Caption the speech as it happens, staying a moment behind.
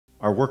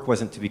Our work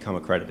wasn't to become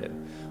accredited.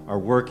 Our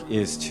work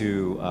is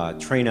to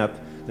train up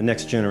the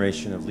next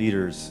generation of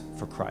leaders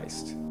for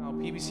Christ.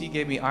 PBC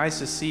gave me eyes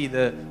to see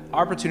the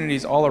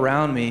opportunities all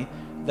around me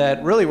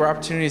that really were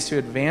opportunities to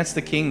advance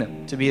the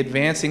kingdom, to be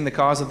advancing the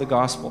cause of the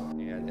gospel.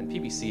 And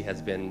PBC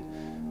has been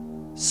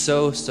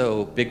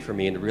so big for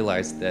me, and to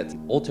realize that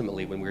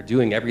ultimately when we're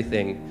doing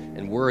everything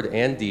in word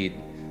and deed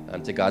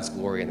to God's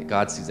glory, and that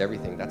God sees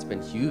everything, that's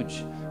been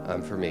huge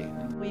for me.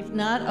 We've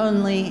not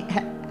only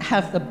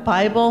have the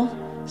Bible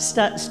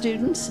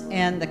students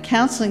and the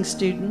counseling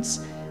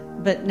students,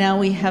 but now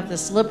we have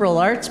this liberal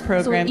arts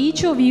program. So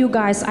each of you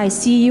guys, I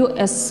see you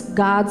as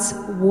God's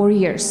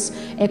warriors,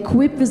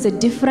 equipped with the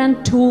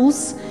different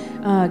tools,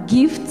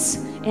 gifts,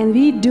 and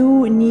we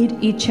do need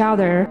each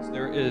other.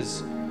 There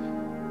is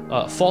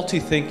faulty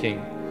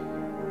thinking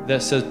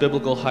that says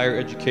biblical higher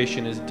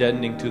education is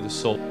deadening to the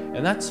soul,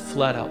 and that's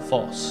flat out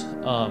false.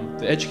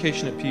 The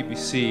education at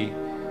PBC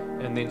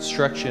and the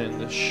instruction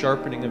and the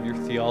sharpening of your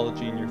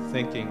theology and your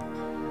thinking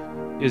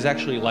is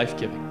actually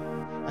life-giving.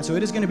 And so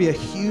it is going to be a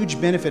huge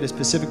benefit as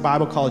Pacific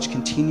Bible College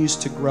continues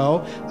to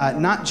grow,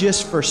 not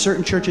just for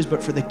certain churches,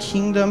 but for the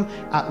kingdom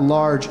at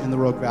large in the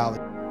Rogue Valley.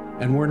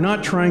 And we're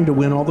not trying to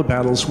win all the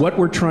battles. What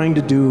we're trying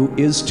to do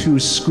is to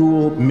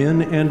school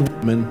men and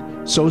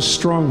women so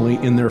strongly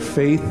in their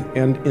faith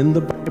and in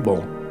the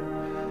Bible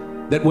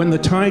that when the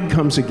tide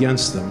comes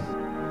against them,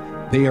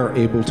 they are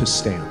able to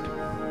stand.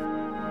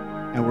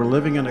 And we're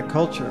living in a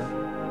culture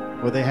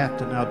where they have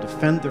to now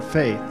defend their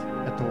faith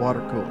at the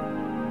water cooler.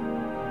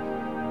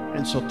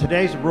 And so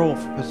today's role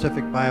for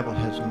Pacific Bible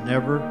has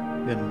never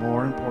been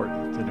more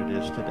important than it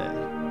is today.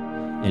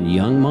 And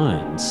young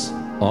minds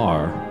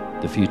are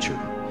the future.